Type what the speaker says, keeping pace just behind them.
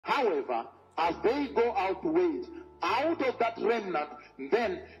However, as they go out to wait, out of that remnant,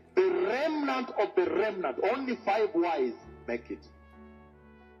 then the remnant of the remnant, only 5 wise make it.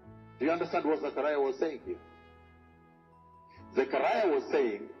 Do you understand what Zechariah was saying here? Zechariah was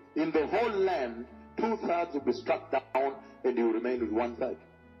saying, in the whole land, 2/3 will be struck down and you will remain with 1/3.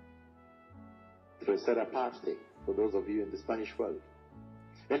 Tercera parte, for those of you in the Spanish world.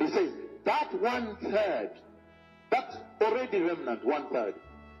 And he says, that 1/3, that already remnant, 1/3,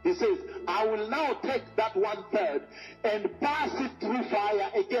 he says, I will now take that 1/3 and pass it through fire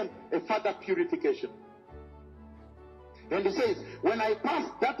again, a further purification. And he says, when I pass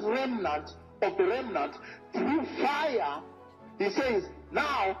that remnant of the remnant through fire, he says,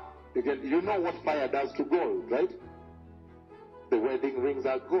 now, again, you know what fire does to gold, right? The wedding rings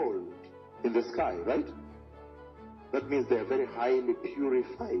are gold in the sky, right? That means they are very highly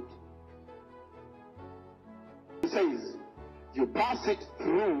purified. He says, you pass it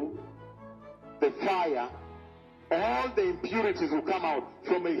through the fire, all the impurities will come out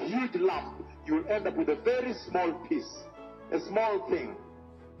from a huge lump. You will end up with a very small piece, a small thing.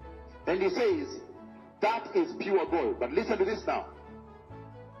 And he says, that is pure gold. But listen to this now.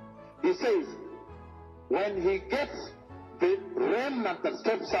 He says, when he gets the remnant that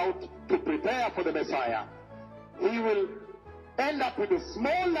steps out to prepare for the Messiah, he will end up with a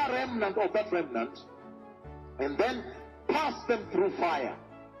smaller remnant of that remnant, and then pass them through fire.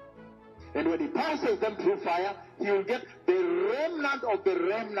 And when he passes them through fire, he will get the remnant of the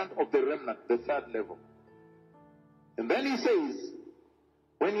remnant of the remnant, the 3rd level. And then he says,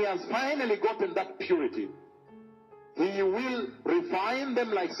 when he has finally gotten that purity, he will refine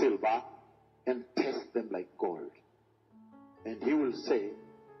them like silver and test them like gold. And he will say,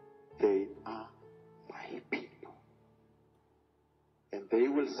 they are my people. And they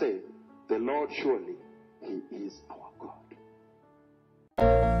will say, the Lord surely, he is our God.